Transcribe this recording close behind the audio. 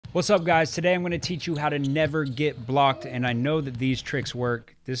What's up, guys? Today I'm going to teach you how to never get blocked, and I know that these tricks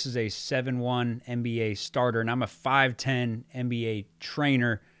work. This is a 7'1" NBA starter, and I'm a 5'10" NBA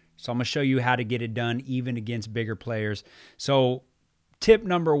trainer, so I'm going to show you how to get it done even against bigger players. So tip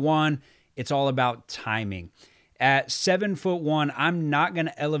number one, it's all about timing. At 7'1", I'm not going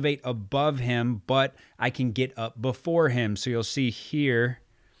to elevate above him, but I can get up before him. So you'll see here,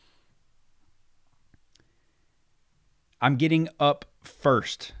 I'm getting up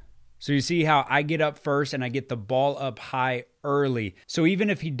first. So you see how I get up first and I get the ball up high early. So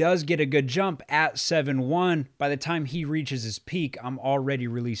even if he does get a good jump at 7'1", by the time he reaches his peak, I'm already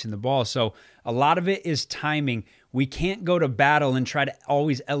releasing the ball. So a lot of it is timing. We can't go to battle and try to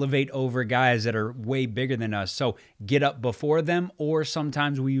always elevate over guys that are way bigger than us. So get up before them, or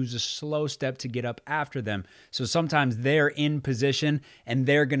sometimes we use a slow step to get up after them. So sometimes they're in position and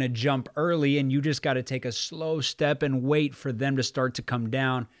they're going to jump early, and you just got to take a slow step and wait for them to start to come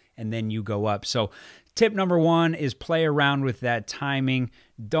down, and then you go up. So tip number one is play around with that timing.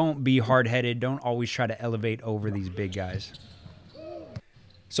 Don't be hard-headed. Don't always try to elevate over these big guys.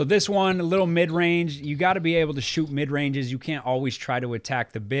 So this one, a little mid-range. You got to be able to shoot mid-ranges. You can't always try to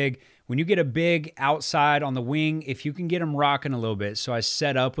attack the big. When you get a big outside on the wing, if you can get them rocking a little bit. So I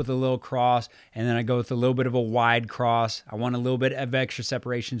set up with a little cross, and then I go with a little bit of a wide cross. I want a little bit of extra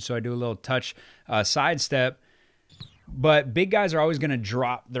separation, so I do a little touch side step. But big guys are always going to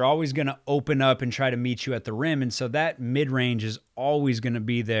drop. They're always going to open up and try to meet you at the rim. And so that mid-range is always going to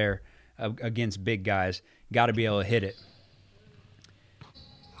be there against big guys. Got to be able to hit it.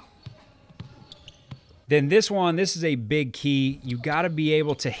 Then this one, this is a big key. You got to be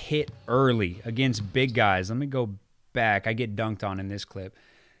able to hit early against big guys. Let me go back. I get dunked on in this clip.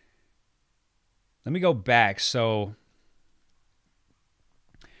 Let me go back. So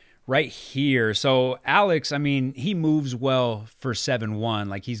right here. So Alex, I mean, he moves well for 7'1".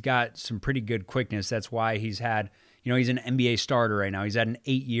 Like, he's got some pretty good quickness. That's why he's had, you know, he's an NBA starter right now. He's had an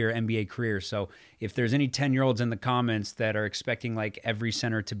 8-year NBA career. So if there's any 10-year-olds in the comments that are expecting like every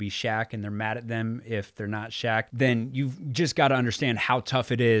center to be Shaq and they're mad at them if they're not Shaq, then you've just got to understand how tough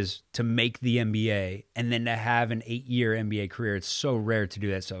it is to make the NBA and then to have an 8-year NBA career. It's so rare to do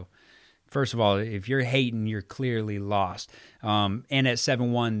that. So first of all, if you're hating, you're clearly lost. And at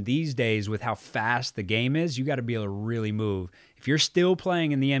 7'1", these days, with how fast the game is, you got to be able to really move. If you're still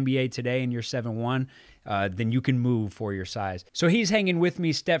playing in the NBA today and you're 7'1", then you can move for your size. So he's hanging with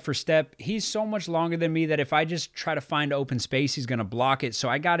me step for step. He's so much longer than me that if I just try to find open space, he's going to block it. So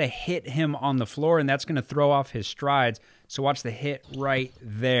I got to hit him on the floor, and that's going to throw off his strides. So watch the hit right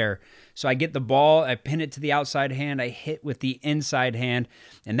there. So I get the ball, I pin it to the outside hand, I hit with the inside hand,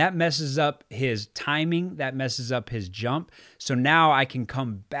 and that messes up his timing, that messes up his jump. So now I can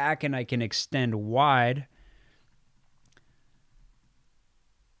come back and I can extend wide.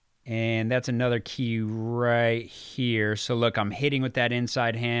 And that's another key right here. So look, I'm hitting with that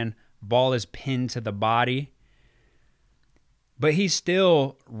inside hand. Ball is pinned to the body. But he's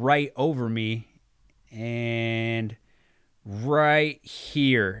still right over me. And right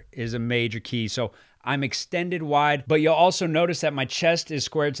here is a major key. So I'm extended wide, but you'll also notice that my chest is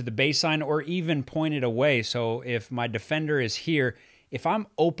squared to the baseline or even pointed away. So if my defender is here, if I'm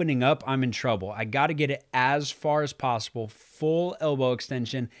opening up, I'm in trouble. I got to get it as far as possible, full elbow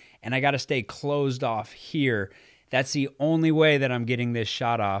extension, and I got to stay closed off here. That's the only way that I'm getting this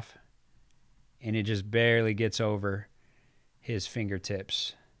shot off, and it just barely gets over his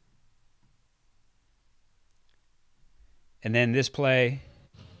fingertips. And then this play,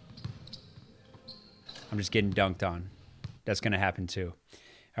 I'm just getting dunked on. That's going to happen too.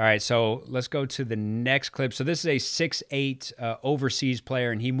 All right, so let's go to the next clip. So this is a 6'8" overseas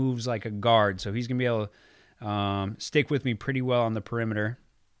player, and he moves like a guard. So he's going to be able to stick with me pretty well on the perimeter.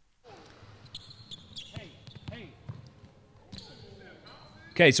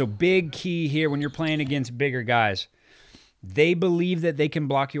 Okay, so big key here when you're playing against bigger guys. They believe that they can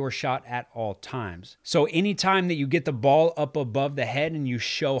block your shot at all times. So anytime that you get the ball up above the head and you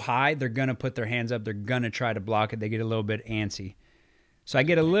show high, they're going to put their hands up. They're going to try to block it. They get a little bit antsy. So I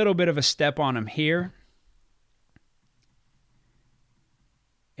get a little bit of a step on him here.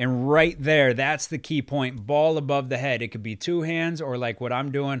 And right there, that's the key point. Ball above the head. It could be two hands, or like what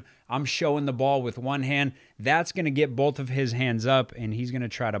I'm doing, I'm showing the ball with one hand. That's going to get both of his hands up, and he's going to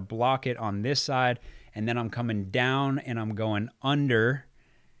try to block it on this side. And then I'm coming down and I'm going under.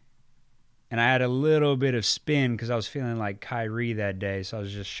 And I had a little bit of spin because I was feeling like Kyrie that day. So I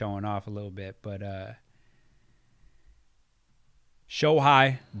was just showing off a little bit. But show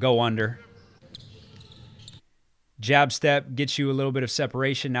high, go under. Jab step gets you a little bit of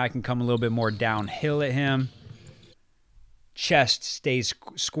separation. Now I can come a little bit more downhill at him. Chest stays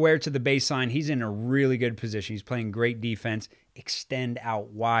square to the baseline. He's in a really good position. He's playing great defense. Extend out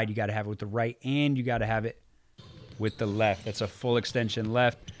wide. You got to have it with the right and you got to have it with the left. That's a full extension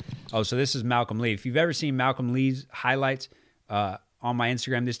left. Oh, so this is Malcolm Lee. If you've ever seen Malcolm Lee's highlights on my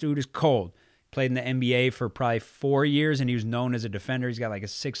Instagram, this dude is cold. Played in the NBA for probably 4 years, and he was known as a defender. He's got like a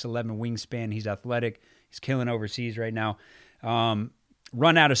 6'11" wingspan. He's athletic. He's killing overseas right now.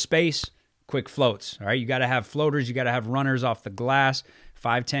 Run out of space, quick floats. All right, you got to have floaters. You got to have runners off the glass.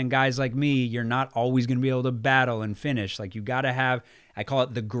 5'10" guys like me, you're not always going to be able to battle and finish. Like, you got to have, I call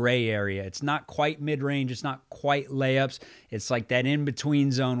it the gray area. It's not quite mid-range. It's not quite layups. It's like that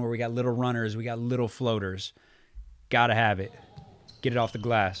in-between zone where we got little runners. We got little floaters. Got to have it. Get it off the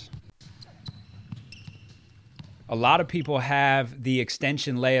glass. A lot of people have the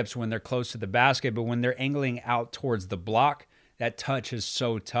extension layups when they're close to the basket, but when they're angling out towards the block, that touch is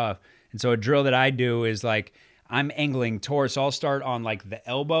so tough. And so a drill that I do is like, I'm angling towards, so I'll start on like the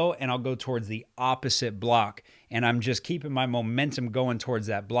elbow and I'll go towards the opposite block. And I'm just keeping my momentum going towards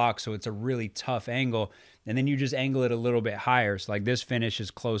that block. So it's a really tough angle. And then you just angle it a little bit higher. So like this finish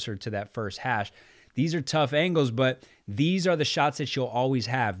is closer to that first hash. These are tough angles, but these are the shots that you'll always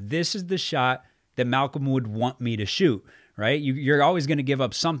have. This is the shot that Malcolm would want me to shoot, right? You're always going to give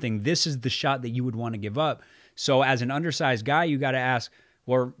up something. This is the shot that you would want to give up. So as an undersized guy, you got to ask,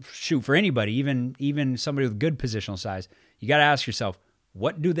 or shoot for anybody, even somebody with good positional size, you got to ask yourself,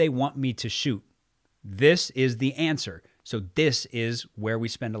 what do they want me to shoot? This is the answer. So this is where we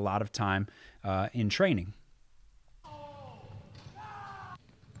spend a lot of time in training.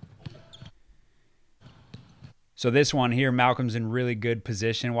 So this one here, Malcolm's in really good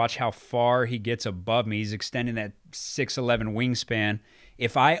position. Watch how far he gets above me. He's extending that 6'11" wingspan.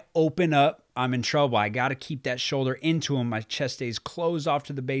 If I open up, I'm in trouble. I got to keep that shoulder into him. My chest stays closed off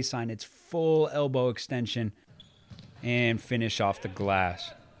to the baseline. It's full elbow extension and finish off the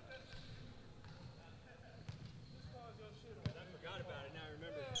glass.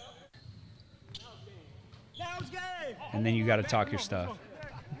 And then you got to talk your stuff.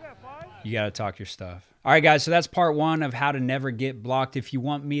 You got to talk your stuff. All right, guys, so that's part one of how to never get blocked. If you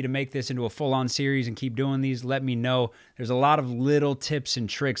want me to make this into a full-on series and keep doing these, let me know. There's a lot of little tips and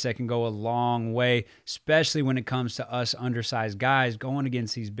tricks that can go a long way, especially when it comes to us undersized guys going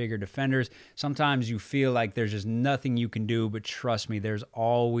against these bigger defenders. Sometimes you feel like there's just nothing you can do, but trust me, there's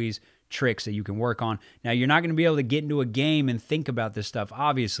always tricks that you can work on. Now, you're not going to be able to get into a game and think about this stuff.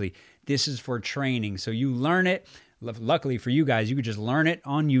 Obviously, this is for training, so you learn it. Luckily for you guys, you could just learn it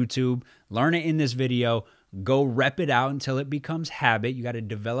on YouTube, learn it in this video, go rep it out until it becomes habit. You got to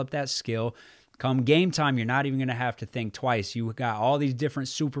develop that skill. Come game time, you're not even going to have to think twice. You got all these different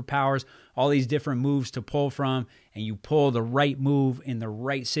superpowers, all these different moves to pull from, and you pull the right move in the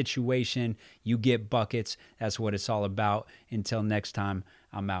right situation, you get buckets. That's what it's all about. Until next time,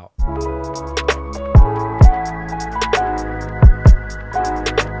 I'm out.